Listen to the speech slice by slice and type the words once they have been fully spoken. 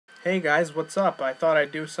Hey guys, what's up? I thought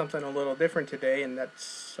I'd do something a little different today, and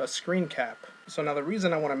that's a screen cap. So now the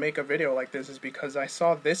reason I want to make a video like this is because I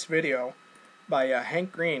saw this video by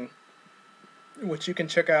Hank Green, which you can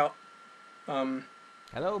check out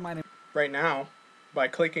Hello, my name. right now by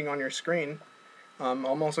clicking on your screen.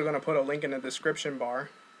 I'm also going to put a link in the description bar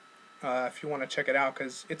if you want to check it out,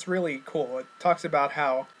 because it's really cool. It talks about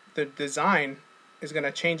how the design is going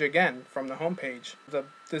to change again from the homepage. The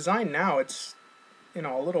design now, it's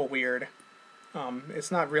a little weird.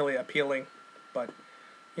 It's not really appealing, but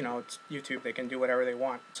it's YouTube, they can do whatever they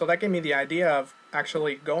want. So that gave me the idea of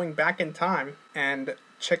actually going back in time and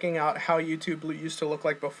checking out how YouTube used to look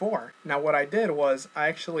like before. Now what I did was I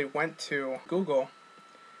actually went to Google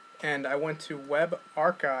and I went to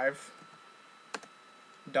webarchive.org.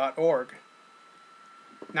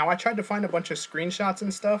 Now I tried to find a bunch of screenshots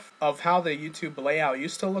and stuff of how the YouTube layout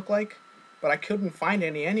used to look like, but I couldn't find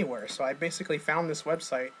any anywhere. So I basically found this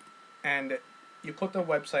website, and you put the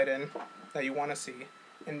website in that you want to see,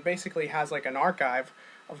 and basically has like an archive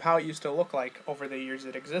of how it used to look like over the years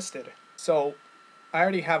it existed. So I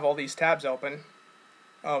already have all these tabs open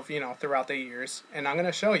of throughout the years, and I'm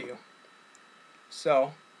gonna show you.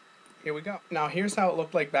 So here we go. Now here's how it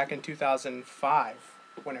looked like back in 2005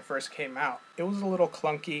 when it first came out. It was a little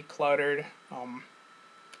clunky, cluttered, a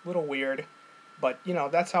little weird, but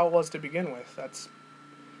that's how it was to begin with. That's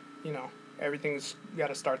everything's got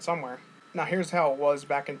to start somewhere. Now here's how it was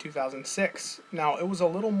back in 2006. Now it was a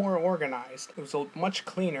little more organized. It was much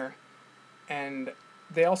cleaner, and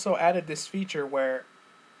they also added this feature where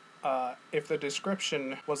if the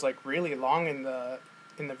description was like really long in the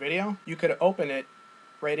video, you could open it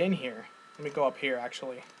right in here. Let me go up here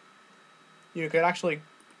actually. You could actually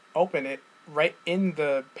open it right in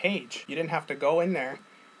the page. You didn't have to go in there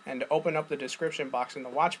and open up the description box in the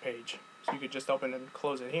watch page. So you could just open and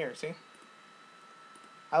close it here, see?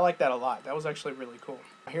 I like that a lot. That was actually really cool.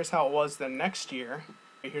 Here's how it was the next year.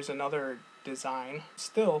 Here's another design.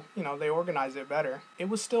 Still, they organized it better. It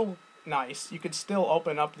was still nice. You could still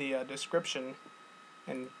open up the description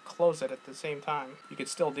and close it at the same time. You could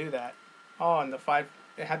still do that. Oh, and it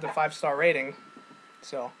had the 5-star rating.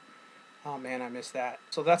 So, oh man, I missed that.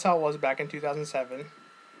 So that's how it was back in 2007.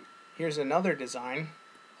 Here's another design.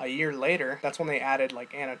 A year later, that's when they added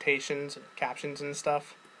like annotations and captions and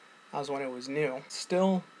stuff. That was when it was new.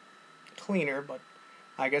 Still cleaner, but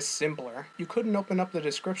I guess simpler. You couldn't open up the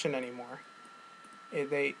description anymore.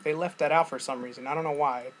 They left that out for some reason. I don't know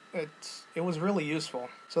why. It was really useful.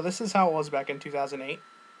 So this is how it was back in 2008.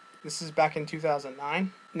 This is back in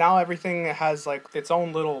 2009. Now everything has like its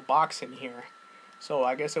own little box in here. So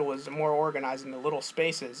I guess it was more organized in the little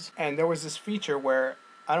spaces. And there was this feature where,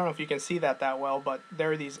 I don't know if you can see that well, but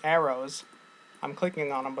there are these arrows. I'm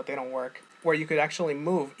clicking on them, but they don't work. Where you could actually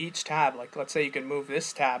move each tab. Like, let's say you could move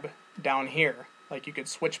this tab down here. Like, you could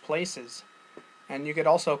switch places. And you could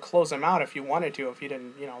also close them out if you wanted to, if you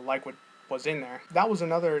didn't, like what was in there. That was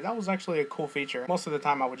actually a cool feature. Most of the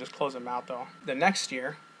time I would just close them out, though. The next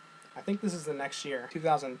year, I think this is the next year,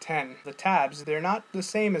 2010. The tabs, they're not the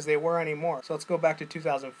same as they were anymore. So let's go back to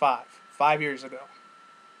 2005. 5 years ago.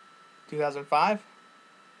 2005?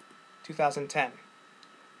 2010.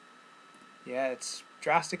 Yeah, it's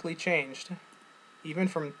drastically changed. Even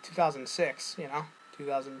from 2006,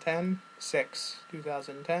 2010, 6,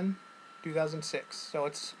 2010, 2006. So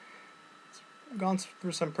it's gone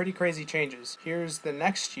through some pretty crazy changes. Here's the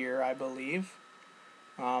next year, I believe.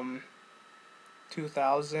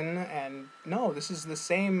 2000 and... No, this is the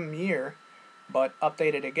same year, but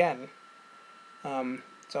updated again.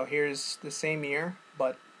 So here's the same year,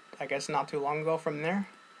 but I guess not too long ago from there.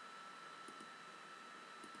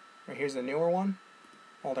 Here's the newer one,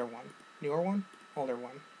 older one, newer one, older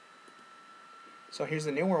one. So here's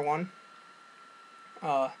the newer one.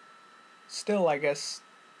 Still, I guess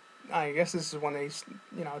this is when they,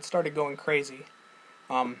 it started going crazy.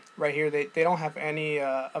 Right here, they don't have any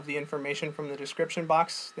of the information from the description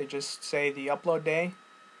box. They just say the upload day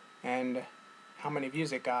and how many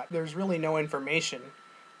views it got. There's really no information.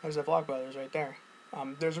 There's the Vlogbrothers right there.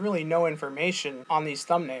 There's really no information on these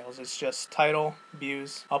thumbnails. It's just title,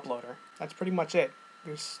 views, uploader. That's pretty much it.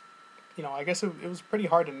 There's, I guess it was pretty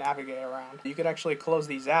hard to navigate around. You could actually close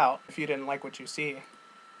these out if you didn't like what you see.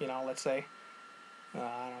 Let's say, I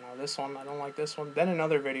don't know, this one, I don't like this one. Then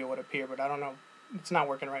another video would appear, but I don't know. It's not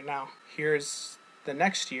working right now. Here's the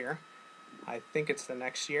next year. I think it's the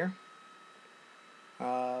next year.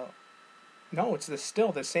 No, it's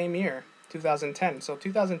still the same year, 2010. So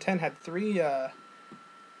 2010 had 3...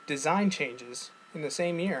 design changes in the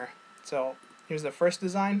same year. So here's the first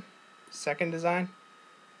design, second design,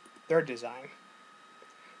 third design.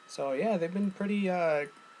 So yeah, they've been pretty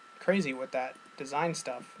crazy with that design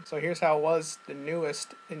stuff. So here's how it was, the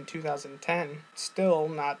newest in 2010. Still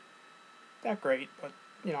not that great, but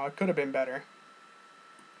you know, it could have been better.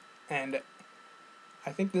 And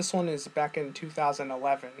I think this one is back in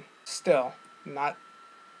 2011. Still not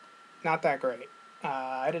that great.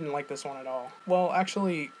 I didn't like this one at all. Well,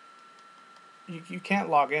 actually, you can't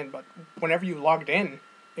log in, but whenever you logged in,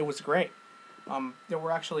 it was great. There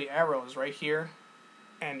were actually arrows right here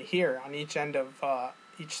and here on each end of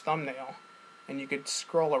each thumbnail, and you could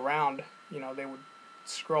scroll around. You know, they would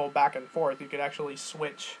scroll back and forth. You could actually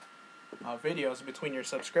switch videos between your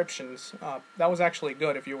subscriptions. That was actually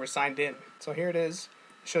good if you were signed in. So here it is.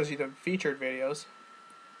 It shows you the featured videos,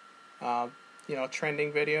 you know,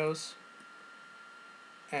 trending videos,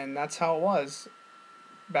 and that's how it was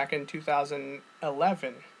back in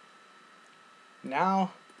 2011.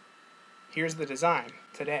 Now, here's the design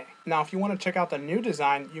today. Now, if you want to check out the new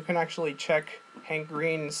design, you can actually check Hank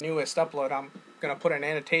Green's newest upload. I'm going to put an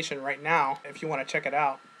annotation right now if you want to check it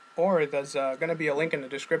out. Or there's going to be a link in the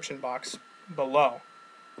description box below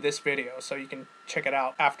this video, so you can check it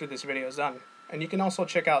out after this video is done. And you can also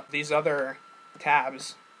check out these other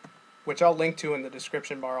tabs, which I'll link to in the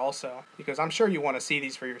description bar also, because I'm sure you want to see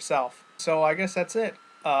these for yourself. So I guess that's it.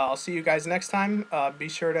 I'll see you guys next time. Be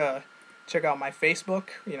sure to check out my Facebook.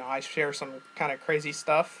 You know, I share some kind of crazy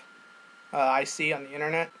stuff I see on the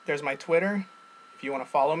internet. There's my Twitter, if you want to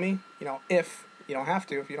follow me. You know, if you don't have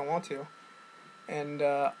to, if you don't want to. And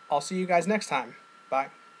I'll see you guys next time. Bye.